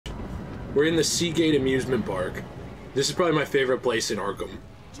We're in the Seagate amusement park. This is probably my favorite place in Arkham.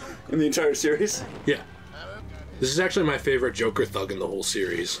 In the entire series? Yeah. This is actually my favorite Joker thug in the whole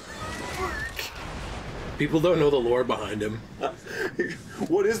series. People don't know the lore behind him.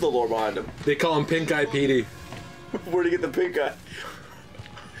 What is the lore behind him? They call him Pink Eye Petey. Where'd he get the pink eye?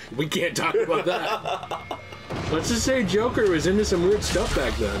 We can't talk about that. Let's just say Joker was into some weird stuff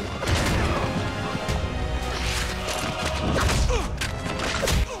back then.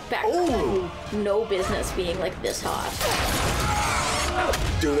 Back then, no business being like this hot.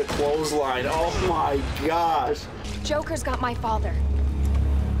 Dude, the clothesline. Oh my gosh. Joker's got my father.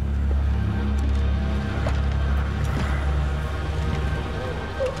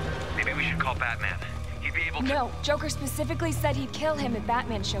 Maybe we should call Batman. He'd be able to... No, Joker specifically said he'd kill him if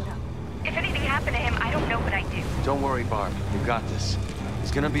Batman showed up. If anything happened to him, I don't know what I'd do. Don't worry, Barb. You got this.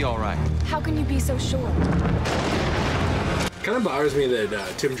 He's gonna be all right. How can you be so sure? Kind of bothers me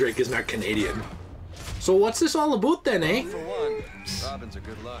that Tim Drake is not Canadian. So what's this all about then, eh? For one, Robin's a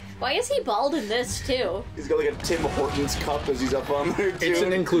good luck. Why is he bald in this, too? He's got like a Tim Hortons cup as he's up on there, too. It's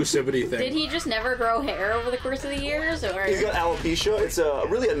an inclusivity thing. Did he just never grow hair over the course of the years, or...? He's got alopecia. It's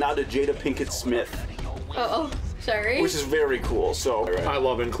really a nod to Jada Pinkett Smith. Oh, sorry. Which is very cool, so... I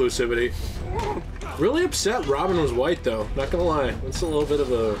love inclusivity. Really upset Robin was white, though. Not gonna lie. It's a little bit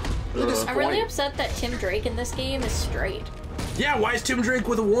of a... I'm really upset that Tim Drake in this game is straight. Yeah, why is Tim Drake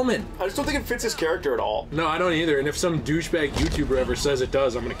with a woman? I just don't think it fits his character at all. No, I don't either. And if some douchebag YouTuber ever says it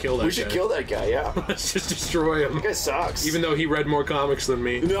does, I'm gonna kill that guy. We should kill that guy, yeah. Let's just destroy him. That guy sucks. Even though he read more comics than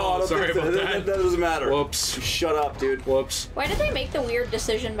me. No, I don't sorry think about that doesn't matter. Whoops. Shut up, dude. Whoops. Why did they make the weird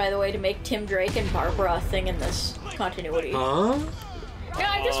decision, by the way, to make Tim Drake and Barbara a thing in this continuity? Huh? Yeah,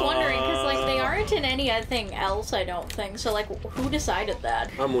 I'm just wondering, because, like, they aren't in anything else, I don't think. So, like, who decided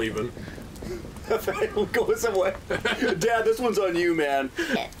that? I'm leaving. We'll go somewhere. Dad, this one's on you, man.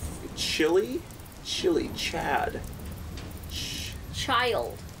 Yes. Chili? Chad.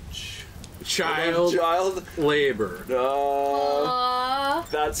 Child. Child labor.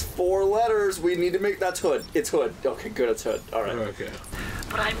 That's 4 letters. We need to make... That's Hood. It's Hood. Okay, good, it's Hood. All right. Okay.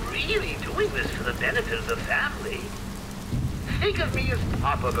 But I'm really doing this for the benefit of the family. Think of me as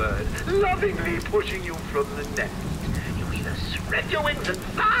Papa Bird, lovingly pushing you from the nest. You either spread your wings and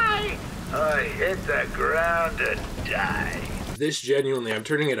fly, or hit the ground and die. This genuinely, I'm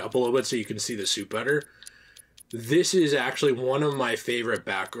turning it up a little bit so you can see the suit better. This is actually one of my favorite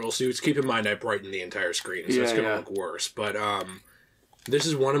Batgirl suits. Keep in mind I brightened the entire screen, so it's going to look worse. But this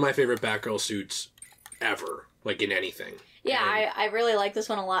is one of my favorite Batgirl suits ever, like in anything. Yeah, I really like this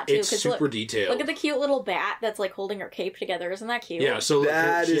one a lot, too. It's super detailed. Look at the cute little bat that's, like, holding her cape together. Isn't that cute? Yeah, so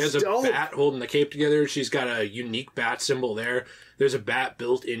she has a dope. bat holding the cape together. She's got a unique bat symbol there. There's a bat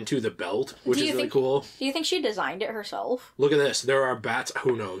built into the belt, which is really cool. Do you think she designed it herself? Look at this. There are bats.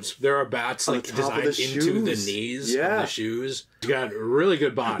 Who knows? There are bats like designed into the knees of the shoes. She's got a really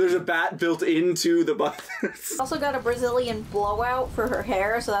good body. There's a bat built into the butt. Also got a Brazilian blowout for her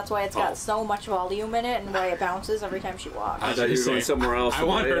hair, so that's why it's got so much volume in it and why it bounces every time she walks. I thought you were going somewhere else. I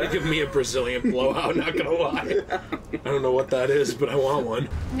want her to give me a Brazilian blowout, not gonna lie. I don't know what that is, but I want one.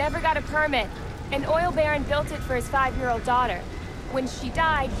 Never got a permit. An oil baron built it for his 5-year-old daughter. When she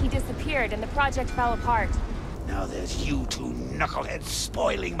died, he disappeared and the project fell apart. Now there's you two knuckleheads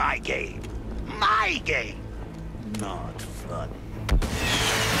spoiling my game. My game! Not fun.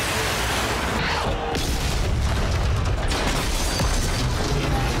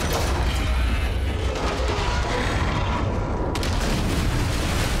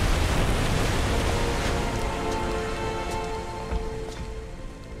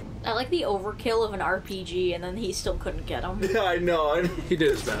 I like the overkill of an RPG, and then he still couldn't get him. Yeah, I know. He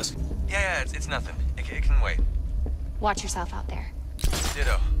did his best. Yeah, it's nothing. It can wait. Watch yourself out there.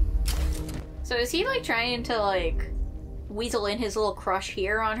 Ditto. So is he, like, trying to, like, weasel in his little crush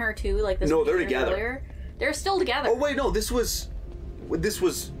here on her, too? Like this? No, they're together. Earlier? They're still together. Oh, wait, no, this was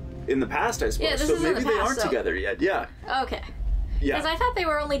in the past, I suppose. Yeah, this so is in maybe the they past, aren't so- together yet. Yeah. Okay. Yeah. Because I thought they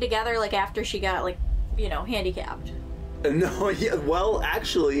were only together, like, after she got, like, you know, handicapped. No, yeah, well,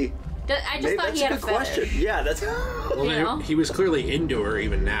 actually... I just thought he had a fetish. question. Yeah, that's... Well, he was clearly into her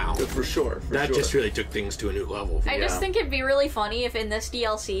even now. For sure. That just really took things to a new level. I just think it'd be really funny if in this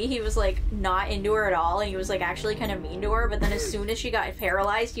DLC he was, like, not into her at all, and he was, like, actually kind of mean to her, but then as soon as she got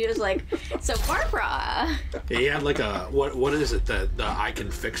paralyzed, he was like, so Barbara... He had, like, a... What is it? The I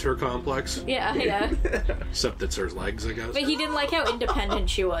can fix her complex? Yeah, yeah. Except it's her legs, I guess. But he didn't like how independent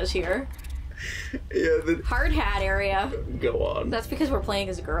she was here. Yeah, hard hat area. Go on. That's because we're playing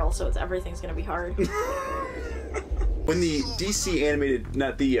as a girl, so everything's gonna be hard. When the DC animated,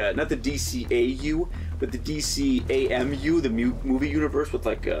 not the DCAU, but the DC AMU, the movie universe with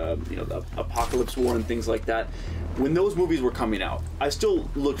like the Apocalypse War and things like that. When those movies were coming out, I still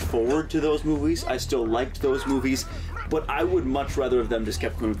looked forward to those movies. I still liked those movies, but I would much rather have them just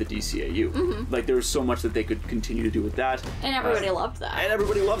kept going with the DCAU. Like there was so much that they could continue to do with that, and everybody loved that. And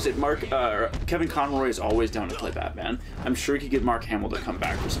everybody loves it. Kevin Conroy is always down to play Batman. I'm sure you could get Mark Hamill to come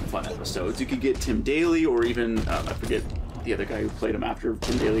back for some fun episodes. You could get Tim Daly, or even I forget the other guy who played him after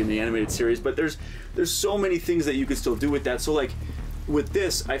Tim Daly in the animated series. But there's so many things that you could still do with that. So like with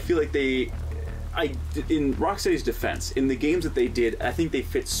this, I feel like in Rocksteady's defense, in the games that they did, I think they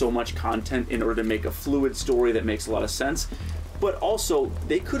fit so much content in order to make a fluid story that makes a lot of sense. But also,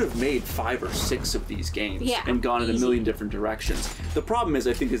 they could have made 5 or 6 of these games and gone in a million different directions. The problem is,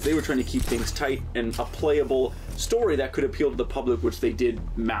 I think, is they were trying to keep things tight and a playable story that could appeal to the public, which they did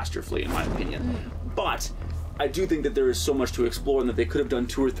masterfully, in my opinion. But I do think that there is so much to explore and that they could have done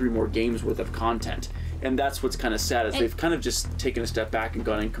 2 or 3 more games worth of content. And that's what's kind of sad, is they've kind of just taken a step back and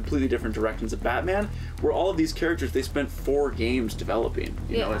gone in completely different directions of Batman, where all of these characters, they spent 4 games developing.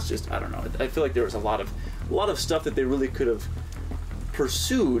 You know, it's just, I don't know. I feel like there was a lot of stuff that they really could have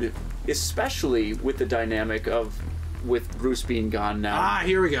pursued, especially with the dynamic of with Bruce being gone now.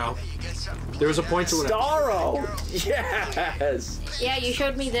 Here we go. There was a point to Starro! Yes! Yeah, you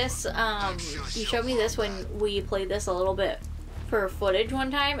showed me this. You showed me this when we played this a little bit for footage one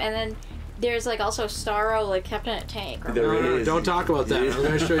time, and then there's like also Starro like kept in a tank. No, don't talk about that. I'm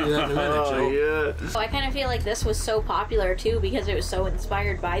going to show you that in a minute. Yeah. So I kind of feel like this was so popular too because it was so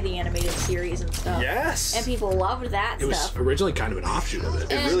inspired by the animated series and stuff. Yes. And people loved that stuff. It was originally kind of an offshoot of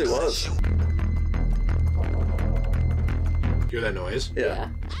it. It really was. Hear that noise? Yeah.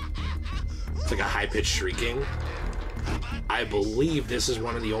 It's like a high-pitched shrieking. I believe this is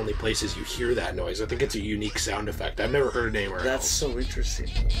one of the only places you hear that noise. I think it's a unique sound effect. I've never heard it anywhere else. That's so interesting.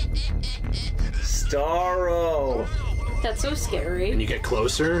 Starro! That's so scary. And you get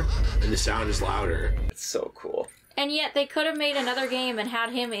closer, and the sound is louder. It's so cool. And yet they could have made another game and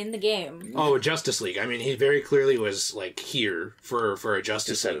had him in the game. Oh, Justice League. I mean, he very clearly was, like, here for a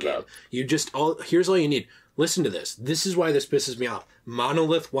Justice League game. You just, here's all you need. Listen to this. This is why this pisses me off.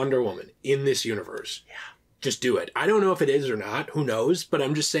 Monolith Wonder Woman in this universe. Yeah. Just do it. I don't know if it is or not. Who knows? But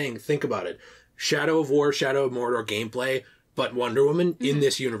I'm just saying, think about it. Shadow of War, Shadow of Mordor gameplay, but Wonder Woman in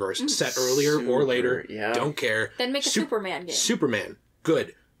this universe. Set earlier or later. Yeah. Don't care. Then make a Superman game. Superman.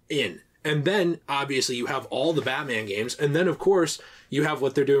 Good. In. And then, obviously, you have all the Batman games. And then, of course, you have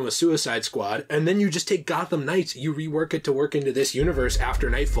what they're doing with Suicide Squad. And then you just take Gotham Knights. You rework it to work into this universe after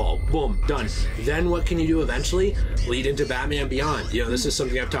Nightfall. Boom. Done. Then what can you do eventually? Lead into Batman Beyond. You know, this is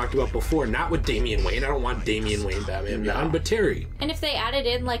something I've talked about before. Not with Damian Wayne. I don't want Damian Wayne Batman Beyond, but Terry. And if they added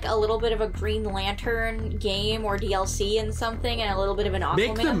in, like, a little bit of a Green Lantern game or DLC and something, and a little bit of an Aquaman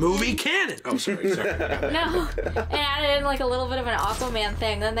Make the movie canon! Oh, sorry. No. And added in, like, a little bit of an Aquaman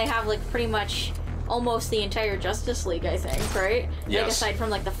thing, then they have, like, pretty much almost the entire Justice League, I think, right? Yes. Like, aside from,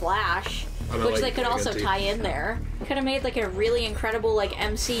 like, the Flash, which they could also tie in there. Could have made, like, a really incredible, like,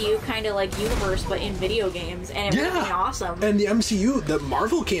 MCU kind of, like, universe, but in video games, and it would have been awesome. And the MCU, the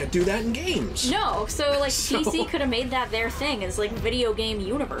Marvel can't do that in games. No, so, like, DC could have made that their thing, as, like, video game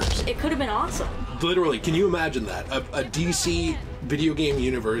universe. It could have been awesome. Literally, can you imagine that? A DC video game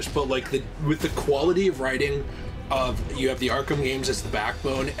universe, but, like, with the quality of writing of, you have the Arkham games as the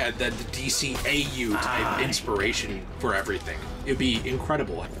backbone, and then the DCAU type inspiration for everything. It'd be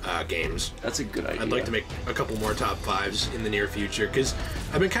incredible games. That's a good idea. I'd like to make a couple more top 5s in the near future, because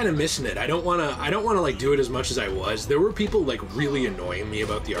I've been kind of missing it. I don't want to like do it as much as I was. There were people like really annoying me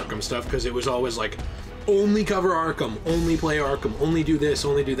about the Arkham stuff, because it was always like, only cover Arkham, only play Arkham, only do this,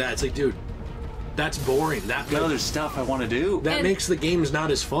 only do that. It's like, dude, that's boring. That got other stuff I want to do. That makes the games not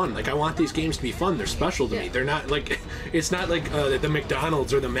as fun. Like, I want these games to be fun. They're special to me. They're not like, it's not like the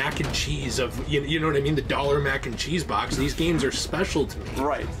McDonald's or the mac and cheese of, you know what I mean? The $1 mac and cheese box. These games are special to me.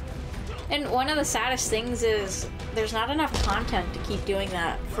 Right. And one of the saddest things is there's not enough content to keep doing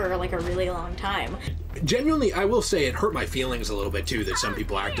that for like a really long time. Genuinely, I will say it hurt my feelings a little bit too that some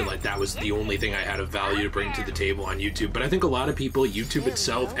people acted like that was the only thing I had of value to bring to the table on YouTube. But I think a lot of people, YouTube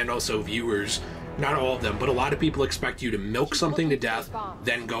itself, and also viewers, not all of them, but a lot of people expect you to milk something to death,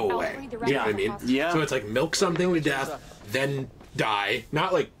 then go away. You know what I mean? Yeah. So it's like milk something to death, then die.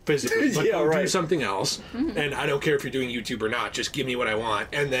 Not like physically, but do something else. And I don't care if you're doing YouTube or not, just give me what I want,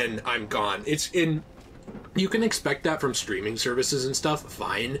 and then I'm gone. You can expect that from streaming services and stuff,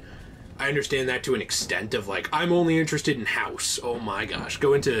 fine. I understand that to an extent of like, I'm only interested in House. Oh my gosh.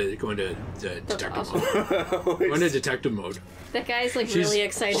 Go into detective mode. Go into detective mode. That guy's like really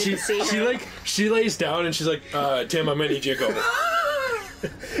excited to see her. She lays down and she's like, Tim, I'm gonna need you to go.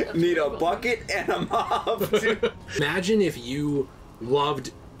 Need a bucket and a mop. Imagine if you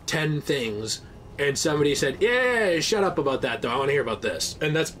loved 10 things and somebody said, yeah, shut up about that, though. I want to hear about this.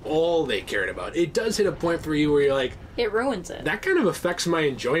 And that's all they cared about. It does hit a point for you where you're like... It ruins it. That kind of affects my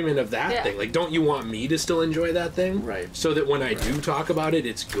enjoyment of that thing. Like, don't you want me to still enjoy that thing? Right. So that when I do talk about it,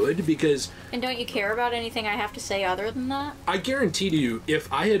 it's good, because... And don't you care about anything I have to say other than that? I guarantee to you,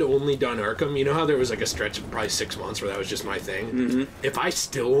 if I had only done Arkham, you know how there was like a stretch of probably 6 months where that was just my thing? Mm-hmm. If I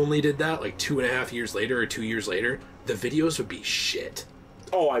still only did that, like 2.5 years later or 2 years later, the videos would be shit.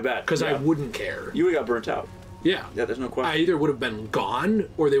 Oh, I bet. Because I wouldn't care. You would have got burnt out. Yeah. Yeah, there's no question. I either would have been gone,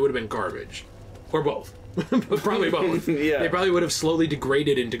 or they would have been garbage. Or both. Probably both. Yeah. They probably would have slowly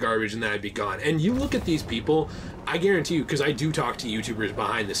degraded into garbage, and then I'd be gone. And you look at these people, I guarantee you, because I do talk to YouTubers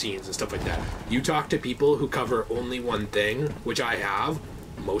behind the scenes and stuff like that. You talk to people who cover only one thing, which I have,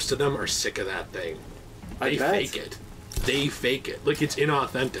 most of them are sick of that thing. They fake it. They fake it. Like, it's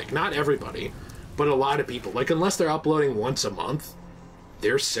inauthentic. Not everybody, but a lot of people. Like, unless they're uploading once a month,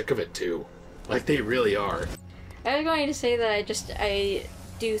 they're sick of it too. Like, they really are. I was going to say that I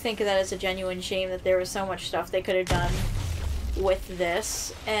do think that it's a genuine shame that there was so much stuff they could have done with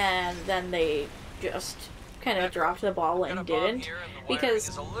this, and then they just kind of dropped the ball and didn't. Because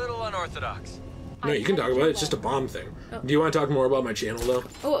it's a little unorthodox. No, you can talk about it. It's just a bomb thing. Do you want to talk more about my channel, though?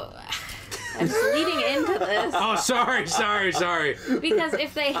 Oh, I was leading into this. Oh, sorry. Because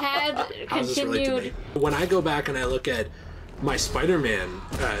if they had How does this relate to continued... me? When I go back and I look at my Spider-Man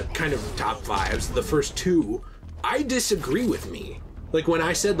kind of top fives, the first two, I disagree with me. Like, when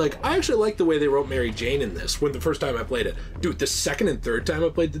I said, like, I actually like the way they wrote Mary Jane in this, when the first time I played it. Dude, the second and third time I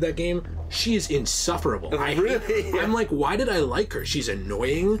played that game, she is insufferable. Really? I'm like, why did I like her? She's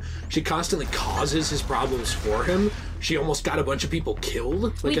annoying. She constantly causes his problems for him. She almost got a bunch of people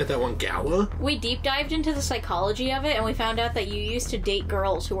killed, like at that one gala. We deep dived into the psychology of it, and we found out that you used to date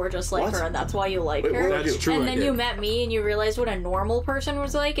girls who were just like her, and that's why you like her. That's true. And then you met me, and you realized what a normal person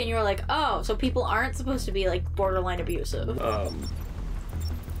was like, and you were like, oh, so people aren't supposed to be, like, borderline abusive.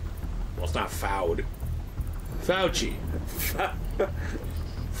 Well, it's not Fauci.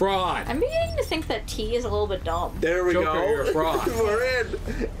 Fraud. I'm beginning to think that T is a little bit dumb. There we Joker, go. you're a fraud. We're in.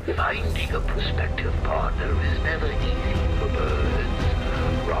 Finding a prospective partner is never easy for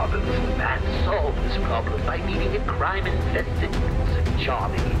birds. Robinson man solved this problem by meeting in crime-infested groups and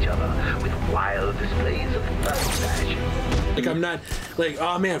charming each other with wild displays of fun fashion. Like, I'm not, like,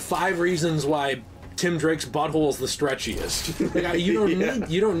 oh man, 5 reasons why Tim Drake's butthole's the stretchiest. Like,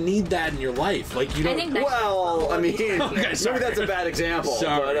 you don't need that in your life. Like, you don't. I think that's Well, I mean, Okay, sorry. maybe that's a bad example.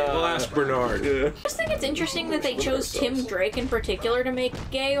 Sorry, but, we'll ask Bernard. I just think it's interesting that they chose Tim Drake in particular to make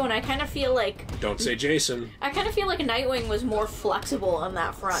gay, when I kind of feel like... Don't say Jason. I kind of feel like Nightwing was more flexible on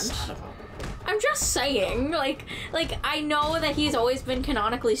that front. I'm just saying, like, I know that he's always been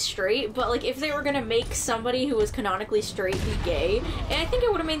canonically straight, but, like, if they were gonna make somebody who was canonically straight be gay, and I think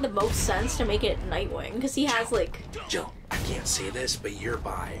it would have made the most sense to make it Nightwing, because he has, like... Jill, I can't say this, but you're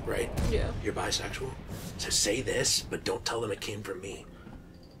bi, right? Yeah. You're bisexual? So say this, but don't tell them it came from me.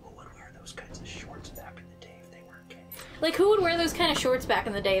 Who would wear those kinds of shorts back in the day if they weren't gay? Like, who would wear those kind of shorts back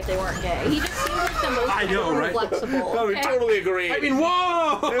in the day if they weren't gay? He just seems like the most I know, right? flexible. No, we okay? totally agree. I mean,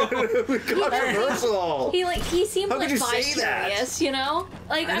 whoa! Controversial. He seemed How like could you say that? bi-curious, you know?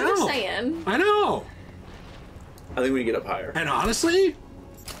 Like, I I'm know. just saying. I know. I think we can get up higher. And honestly,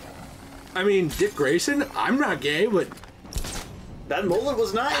 I mean, Dick Grayson, I'm not gay, but That mullet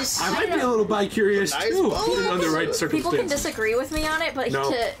was nice. I might be a little bi-curious Nice too, mullet. put it under the right People circumstances. can disagree with me on it, but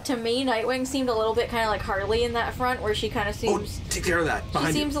No. to me, Nightwing seemed a little bit kind of like Harley in that front, where she kind of Oh, seems... take care of that. She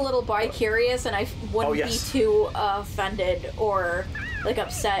Behind seems you. a little bi-curious, and I wouldn't yes. be too offended or, like,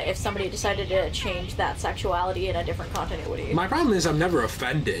 upset if somebody decided to change that sexuality in a different continuity. My problem is I'm never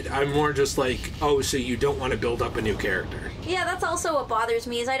offended. I'm more just like, oh, so you don't want to build up a new character. Yeah, that's also what bothers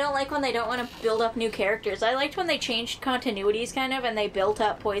me, is I don't like when they don't want to build up new characters. I liked when they changed continuities, kind of, and they built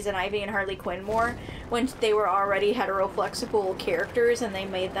up Poison Ivy and Harley Quinn more, when they were already heteroflexible characters, and they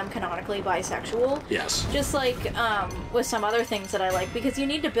made them canonically bisexual. Yes. Just like, with some other things that I like, because you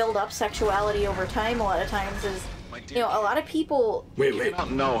need to build up sexuality over time a lot of times, is, you know, a lot of people... Wait. You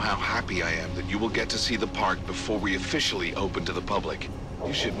don't know how happy I am that you will get to see the park before we officially open to the public.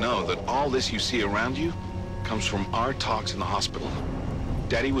 You should know that all this you see around you comes from our talks in the hospital.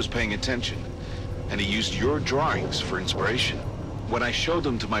 Daddy was paying attention, and he used your drawings for inspiration. When I showed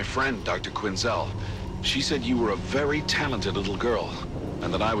them to my friend, Dr. Quinzel, she said you were a very talented little girl,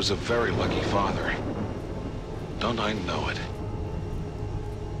 and that I was a very lucky father. Don't I know it?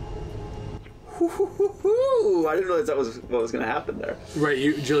 I didn't realize that was what was going to happen there. Right,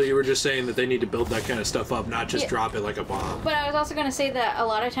 Jill, you were just saying that they need to build that kind of stuff up, not just drop it like a bomb. But I was also going to say that a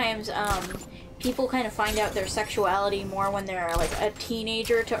lot of times people kind of find out their sexuality more when they're like a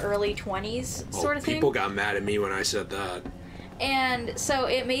teenager to early 20s sort of thing. People got mad at me when I said that. And so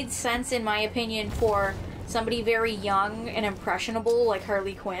it made sense, in my opinion, for somebody very young and impressionable like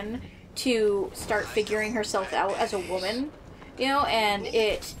Harley Quinn to start figuring herself out as a woman, you know, and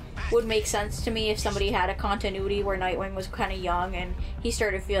it would make sense to me if somebody had a continuity where Nightwing was kind of young and he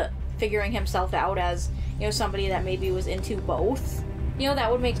started figuring himself out as, you know, somebody that maybe was into both. You know,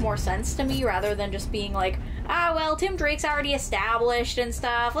 that would make more sense to me rather than just being like, ah, well, Tim Drake's already established and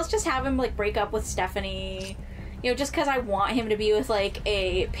stuff. Let's just have him, like, break up with Stephanie. You know, just because I want him to be with, like,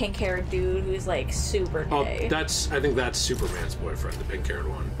 a pink-haired dude who's, like, super gay. Oh, I think that's Superman's boyfriend, the pink-haired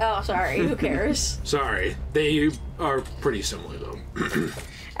one. Oh, sorry. Who cares? Sorry. They are pretty similar, though.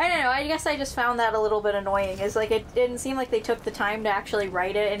 I don't know. I guess I just found that a little bit annoying. Is like it didn't seem like they took the time to actually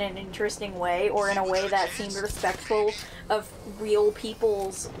write it in an interesting way or in a way that seemed respectful of real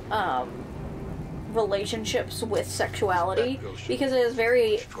people's relationships with sexuality, because it is a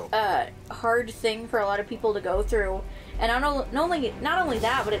very hard thing for a lot of people to go through. And not only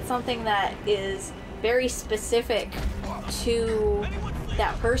that, but it's something that is very specific to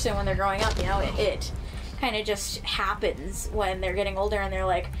that person when they're growing up. You know, it kind of just happens when they're getting older and they're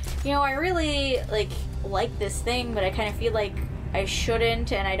like, you know, I really like this thing, but I kind of feel like I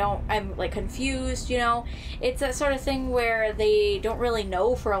shouldn't, and I'm like confused, you know. It's that sort of thing where they don't really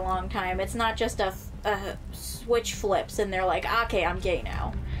know for a long time. It's not just a switch flips and they're like, okay, I'm gay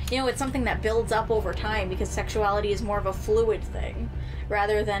now. You know, it's something that builds up over time because sexuality is more of a fluid thing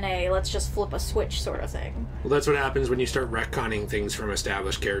rather than a let's just flip a switch sort of thing. Well, that's what happens when you start retconning things from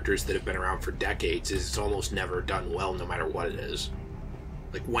established characters that have been around for decades, is it's almost never done well no matter what it is.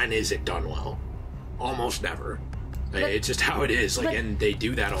 Like, when is it done well? Almost never. It's just how it is, and they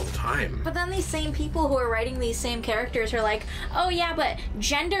do that all the time. But then these same people who are writing these same characters are like, oh yeah, but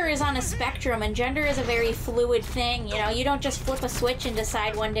gender is on a spectrum, and gender is a very fluid thing, you know, you don't just flip a switch and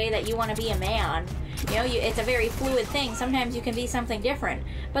decide one day that you want to be a man. You know, it's a very fluid thing. Sometimes you can be something different.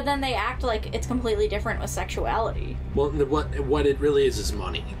 But then they act like it's completely different with sexuality. Well, what it really is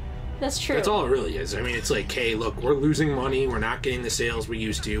money. That's true. That's all it really is. I mean, it's like, hey, look, we're losing money, we're not getting the sales we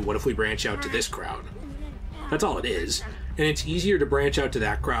used to, what if we branch out to this crowd? That's all it is. And it's easier to branch out to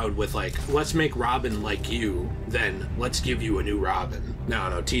that crowd with, like, let's make Robin like you than let's give you a new Robin.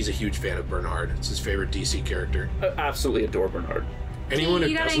 No, T's a huge fan of Bernard. It's his favorite DC character. I absolutely adore Bernard. Anyone T,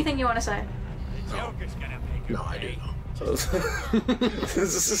 you got anything you want to say? No, I do.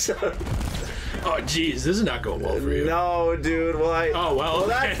 Oh, geez, this is not going well for you. No, dude. Well,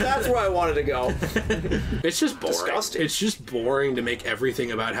 that's where I wanted to go. It's just boring. Disgusting. It's just boring to make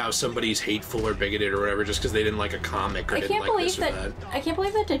everything about how somebody's hateful or bigoted or whatever just because they didn't like a comic or didn't like this or that. I can't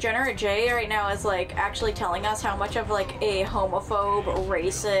believe that Degenerate J right now is like actually telling us how much of like a homophobe,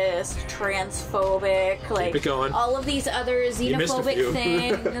 racist, transphobic, like Keep it going. all of these other xenophobic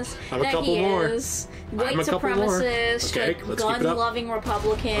things that he is. White supremacist, Okay, like gun-loving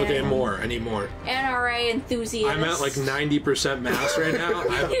Republican. Okay, more. I need more. NRA enthusiast. I'm at like 90% mass right now. I'm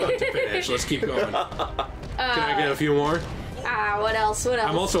about to finish. Let's keep going. Can I get a few more? What else?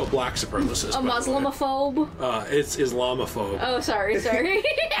 I'm also a black supremacist. A Muslimophobe? It's Islamophobe. Oh, sorry.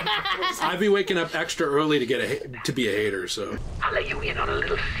 I'd be waking up extra early to be a hater, so. I'll let you in on a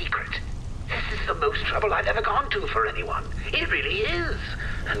little secret. This is the most trouble I've ever gone to for anyone. It really is.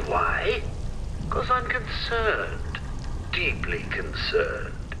 And why? Because I'm concerned. Deeply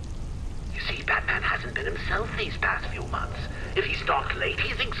concerned. You see, Batman hasn't been himself these past few months. If he's not late,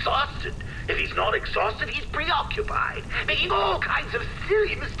 he's exhausted. If he's not exhausted, he's preoccupied, making all kinds of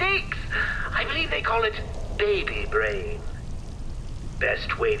silly mistakes. I believe they call it baby brain.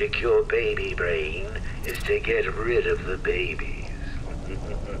 Best way to cure baby brain is to get rid of the babies.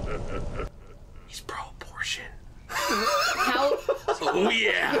 He's pro-abortion. How? Oh,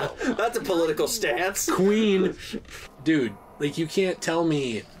 yeah. That's a political stance. Queen. Dude, like, you can't tell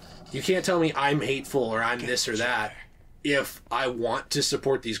me I'm hateful or I'm this or that if I want to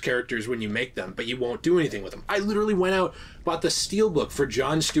support these characters when you make them, but you won't do anything with them. I literally went out, bought the Steelbook for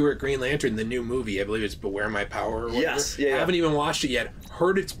Jon Stewart Green Lantern, the new movie. I believe it's Beware My Power or whatever. Yes, yeah. I haven't even watched it yet.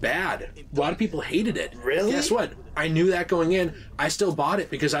 Heard it's bad. A lot of people hated it. Really? Guess what? I knew that going in. I still bought it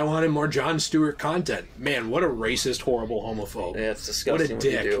because I wanted more Jon Stewart content. Man, what a racist, horrible homophobe. Yeah, it's disgusting. What a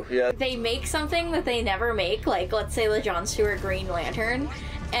dick. You do. Yeah. They make something that they never make, like, let's say the Jon Stewart Green Lantern,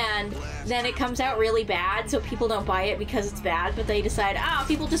 and then it comes out really bad, so people don't buy it because it's bad, but they decide,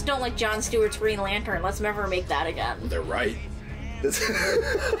 people just don't like Jon Stewart's Green Lantern, let's never make that again. They're right.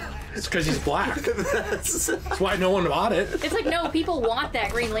 It's because he's black. That's why no one bought it. It's like, no, people want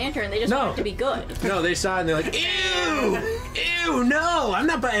that Green Lantern. They just want it to be good. No, they saw it and they're like, ew, no, I'm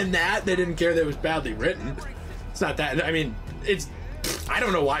not buying that. They didn't care that it was badly written. It's not that. I mean, it's. I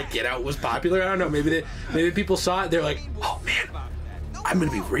don't know why Get Out was popular. I don't know. Maybe people saw it. They're like, oh man, I'm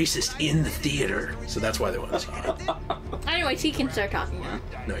gonna be racist in the theater. So that's why they went and saw it. Anyway, T can start talking now.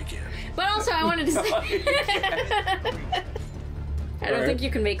 No, you can't. But also, I wanted to say. I don't think you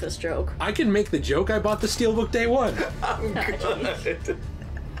can make this joke. I can make the joke. I bought the Steelbook day one.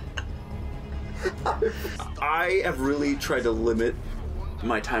 I have really tried to limit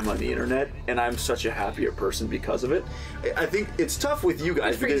my time on the internet, and I'm such a happier person because of it. I think it's tough with you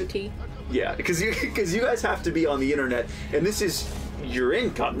guys because you guys have to be on the internet, and this is your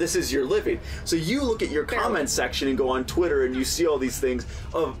income. This is your living. So you look at your comment section and go on Twitter, and you see all these things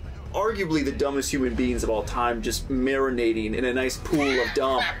of arguably the dumbest human beings of all time just marinating in a nice pool of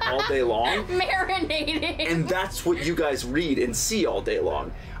dumb all day long. Marinating. And that's what you guys read and see all day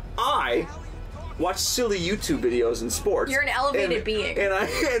long. I watch silly YouTube videos in sports. You're an elevated being.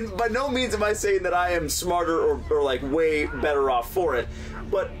 And by no means am I saying that I am smarter or like way better off for it,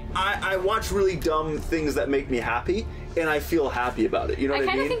 but I watch really dumb things that make me happy, and I feel happy about it. You know what I mean?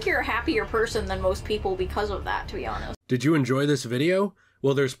 I kind of think you're a happier person than most people because of that, to be honest. Did you enjoy this video?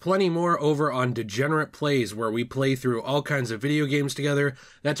 Well, there's plenty more over on Degenerate Plays, where we play through all kinds of video games together.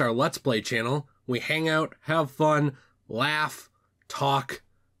 That's our Let's Play channel. We hang out, have fun, laugh, talk,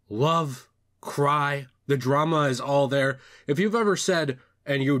 love, cry. The drama is all there. If you've ever said,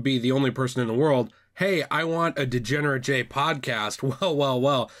 and you would be the only person in the world, hey, I want a Degenerate J podcast,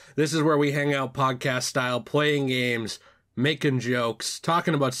 well, this is where we hang out podcast style, playing games, making jokes,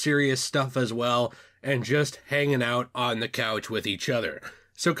 talking about serious stuff as well, and just hanging out on the couch with each other.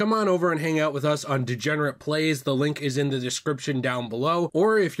 So come on over and hang out with us on Degenerate Plays. The link is in the description down below.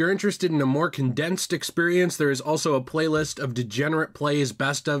 Or if you're interested in a more condensed experience, there is also a playlist of Degenerate Plays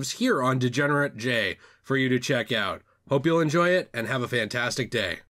best ofs here on Degenerate J for you to check out. Hope you'll enjoy it and have a fantastic day.